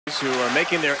who are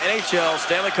making their NHL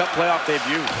Stanley Cup playoff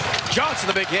debut. Johnson,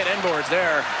 the big hit, inboards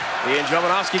there. He and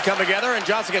Jovanovski come together, and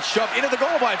Johnson gets shoved into the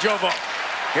goal by Jovo.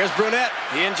 Here's Brunette.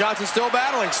 He and Johnson still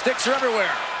battling. Sticks are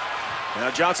everywhere.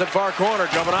 Now Johnson far corner.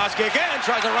 Jovanovski again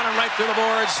tries to run him right through the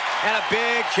boards, and a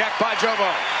big check by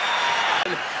Jovo.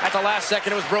 At the last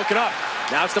second, it was broken up.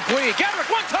 Now it's the plea. Gabrick,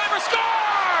 one-timer,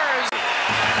 scores!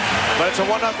 But it's a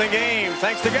 1-0 game,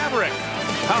 thanks to Gabrick.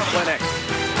 Power play next.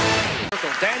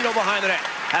 Daniel behind the net.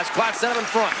 Has Klatt set him in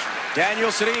front. Daniel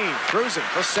Sedin cruising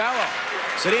for Salo.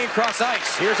 Sedin cross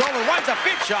ice. Here's Olin. Winds a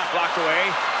big shot blocked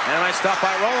away. And a nice stop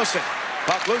by Rolison.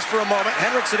 Puck loose for a moment.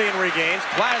 Henrik Sedin regains.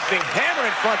 Klatt is being hammered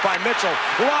in front by Mitchell.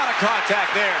 A lot of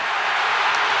contact there.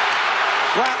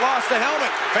 Klatt lost the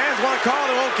helmet. Fans want to call.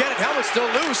 They won't get it. Helmet's still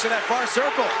loose in that far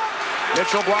circle.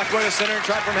 Mitchell blocked away the center and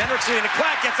tried from Henrik Sedin. And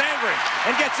Klatt gets angry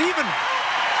and gets even.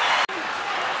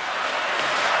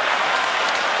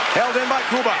 Held in by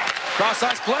Kuba.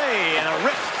 Cross-ice play and a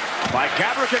rip by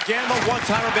Gabrick again. A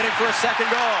one-timer bidding for a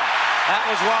second goal. That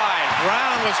was wide.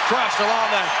 Brown was crushed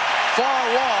along the far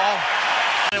wall.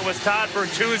 It was Todd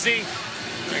Bertuzzi.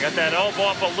 They got that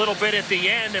elbow up a little bit at the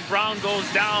end, and Brown goes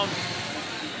down.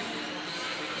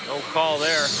 No call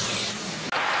there.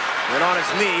 Went on his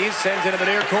knees, sends into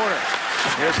the near corner.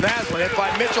 Here's Naslund, hit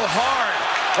by Mitchell hard.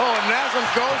 Oh, and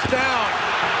Naslund goes down.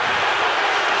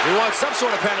 He wants some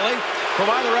sort of penalty. From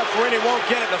either referee, he won't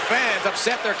get it. The fans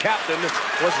upset their captain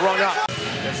was rung up.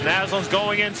 As Naslund's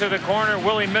going into the corner,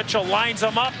 Willie Mitchell lines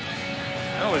him up.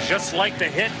 That was just like the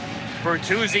hit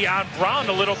Bertuzzi on Brown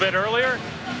a little bit earlier.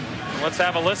 Let's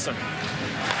have a listen.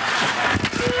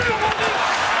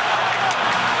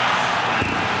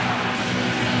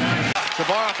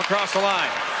 Chabarov across the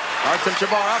line. Artem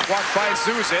Chabarov watched by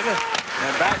Zuzin.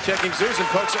 And back-checking Zuzin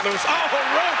pokes it loose. Oh,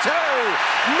 Roto!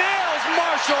 Nails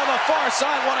Marshall on the far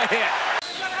side. What a hit.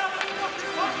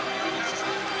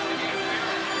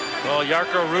 Well,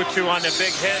 Jarkko Ruutu on the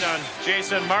big hit on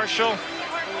Jason Marshall.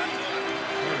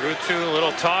 Ruutu a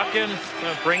little talking,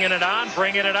 bringing it on.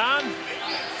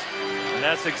 And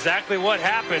that's exactly what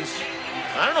happens.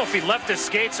 I don't know if he left his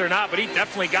skates or not, but he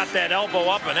definitely got that elbow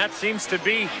up, and that seems to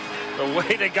be the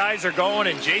way the guys are going.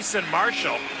 And Jason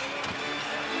Marshall.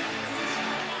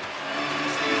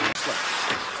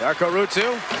 Jarkko Ruutu,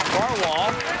 far wall.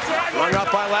 Rung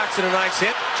up by Laxon, a nice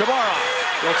hit. Chabarov,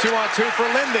 go 2-on-2 for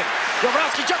Linden.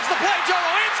 Jovanovski jumps the play, Jovo,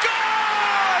 and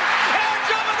scores! And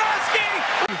Jovanovski!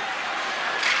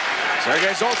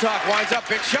 Sergei Zoltak winds up,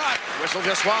 big shot. Whistle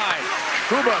just wide.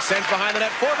 Kuba sends behind the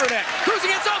net for Brunette. Cruising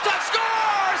in, Zoltak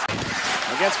scores!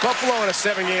 Against Buffalo in a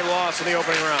 7-game loss in the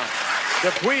opening round.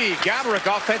 Dupuis, Gabrick,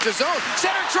 offensive zone.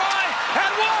 Center try, and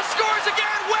Wall scores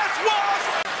again. West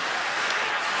Walls!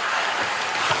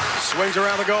 Swings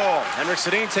around the goal. Henrik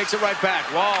Sedin takes it right back.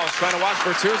 Walls trying to watch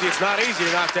Bertuzzi. It's not easy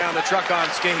to knock down the truck on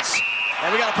skates.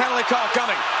 And we got a penalty call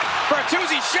coming.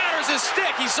 Bertuzzi shatters his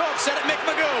stick. He's so upset at Mick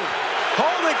Magoo.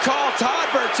 Holding call,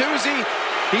 Todd Bertuzzi.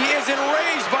 He is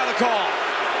enraged by the call.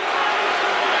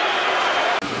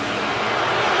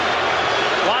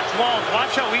 Watch Walls.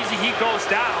 Watch how easy he goes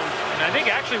down. And I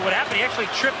think actually what happened, he actually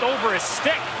tripped over his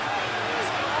stick.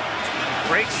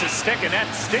 Breaks his stick, and that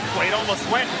stick blade almost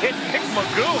went and hit Mick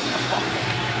Magoo.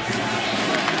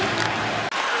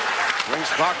 Brings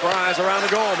puck rise around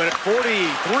the goal. Minute 43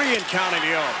 and counting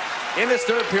to go. In this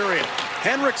third period,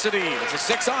 Henrik Sedin. It's a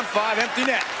 6-on-5 empty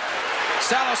net.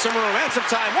 Salo some room and some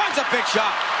time. Winds a big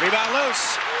shot. Rebound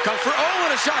loose. Comes for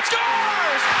Olin. A shot.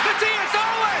 Scores! Matthias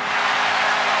Olin!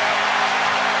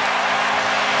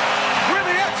 With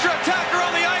the extra attacker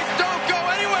on the ice. Don't go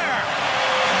anywhere.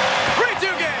 3-2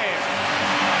 game.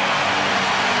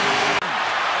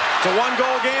 It's a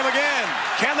one-goal game again.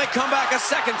 Can they come back a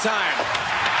second time?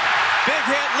 Big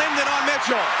hit, Linden on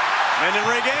Mitchell. Linden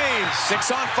regains.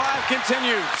 6-on-5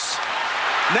 continues.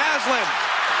 Naslund.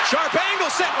 Sharp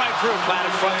angle set right through. Klatt in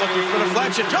front looking for the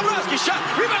deflection. Jovanovski shot.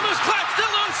 Rebound loose. Klatt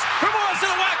still loose. Morrison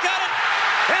a whack at it.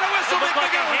 And a whistle. Mick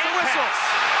Magoo with the whistle.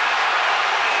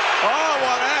 Oh,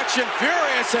 what action.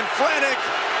 Furious and frantic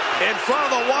in front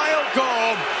of the Wild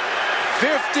goal.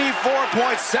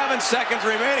 54.7 seconds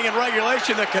remaining in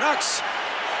regulation. The Canucks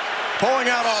pulling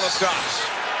out all the stops.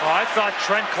 Oh, I thought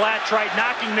Trent Klatt tried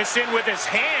knocking this in with his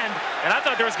hand, and I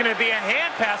thought there was going to be a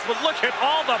hand pass, but look at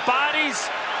all the bodies.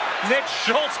 Nick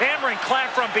Schultz hammering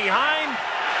Klatt from behind.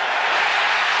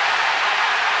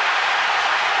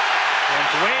 And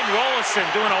Dwayne Rolison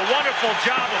doing a wonderful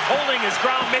job of holding his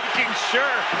ground, making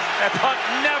sure that puck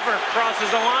never crosses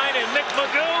the line, and Mick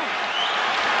Magoo.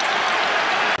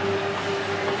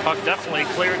 Puck definitely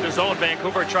cleared the zone.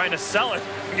 Vancouver trying to sell it,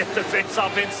 get the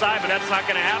face-off inside, but that's not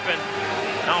going to happen.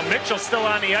 Now Mitchell still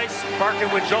on the ice,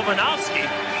 barking with Jovanovski.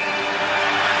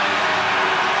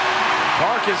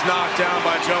 Park is knocked down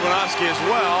by Jovanovski as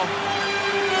well.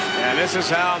 And this is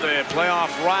how the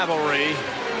playoff rivalry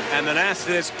and the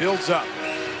nastiness builds up.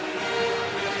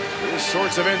 These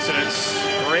sorts of incidents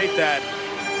create that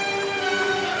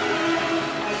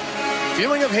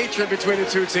feeling of hatred between the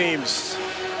two teams.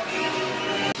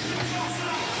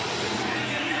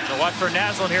 So watch for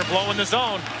Naslund here blowing the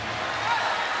zone.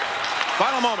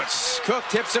 Final moments. Cook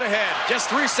tips it ahead. Just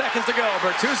 3 seconds to go.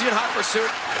 Bertuzzi in hot pursuit.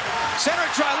 Center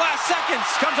try, last seconds.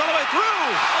 Comes all the way through.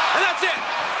 And that's it.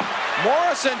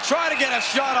 Morrison tried to get a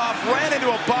shot off. Ran into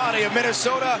a body of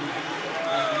Minnesota.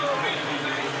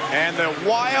 And the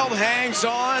Wild hangs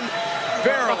on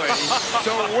barely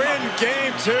to win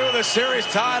game 2. The series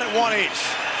tied at 1 each.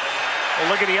 Well,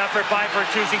 look at the effort by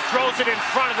Bertuzzi. Throws it in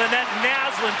front of the net.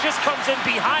 Naslund just comes in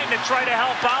behind to try to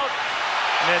help out.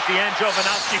 And at the end,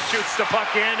 Jovanovski shoots the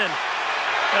puck in, and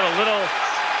got a little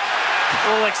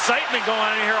excitement going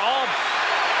on here.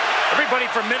 Everybody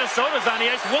from Minnesota's on the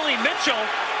ice. Willie Mitchell.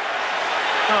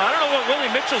 I don't know what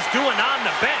Willie Mitchell's doing on the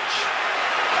bench.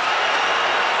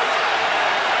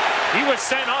 He was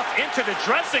sent off into the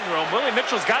dressing room. Willie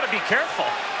Mitchell's got to be careful.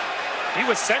 He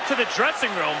was sent to the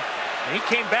dressing room, and he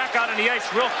came back out on the ice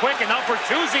real quick, and now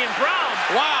Bertuzzi and Brown.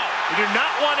 Wow. You do not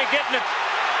want to get in the...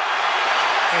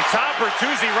 And Todd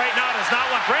Bertuzzi right now does not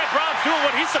want... Brad Brown's doing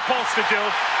what he's supposed to do.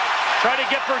 Try to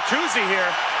get Bertuzzi here.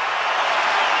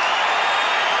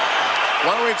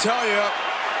 What do we tell you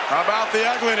about the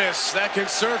ugliness that can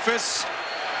surface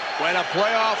when a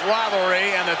playoff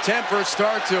rivalry and the tempers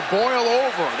start to boil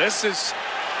over? This is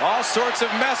all sorts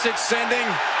of message sending.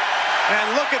 And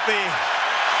look at the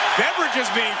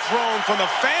beverages being thrown from the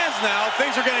fans now.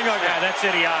 Things are getting ugly. Yeah, that's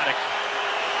idiotic.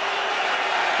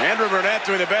 Andrew Burnett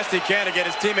doing the best he can to get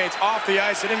his teammates off the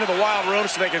ice and into the Wild room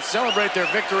so they can celebrate their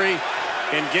victory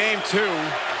in game 2.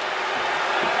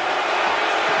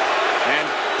 And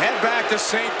head back to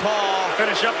St. Paul.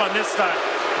 Finish up on this side.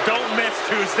 Don't miss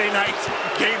Tuesday night,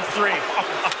 game 3.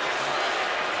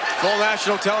 Full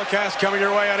national telecast coming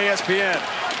your way on ESPN.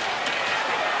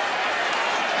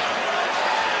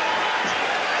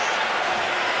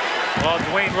 Well,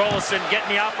 Dwayne Rollison getting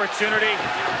the opportunity.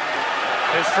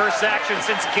 His first action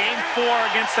since game 4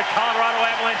 against the Colorado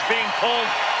Avalanche, being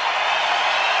pulled.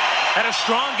 Had a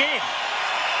strong game.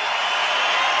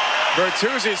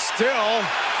 Bertuzzi still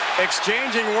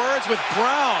exchanging words with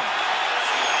Brown.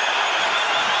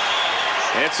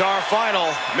 It's our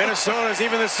final. Minnesota's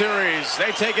even the series.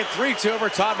 They take it 3-2 over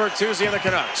Todd Bertuzzi and the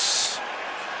Canucks.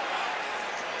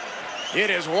 It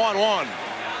is 1-1.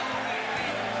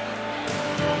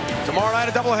 Tomorrow night,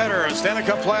 a doubleheader. Stanley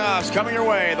Cup playoffs coming your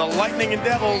way. The Lightning and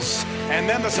Devils, and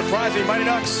then the surprising Mighty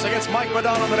Ducks against Mike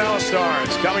Madonna and the Dallas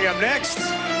Stars. Coming up next,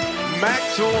 Mac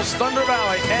Tool's Thunder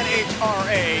Valley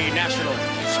NHRA Nationals.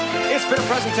 It's been a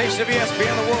presentation of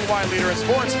ESPN, the worldwide leader in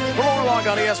sports. For more, log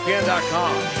on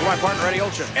ESPN.com. For my partner, Eddie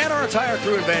Olchen, and our entire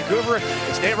crew in Vancouver,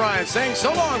 it's Dave Ryan saying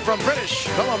so long from British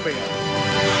Columbia.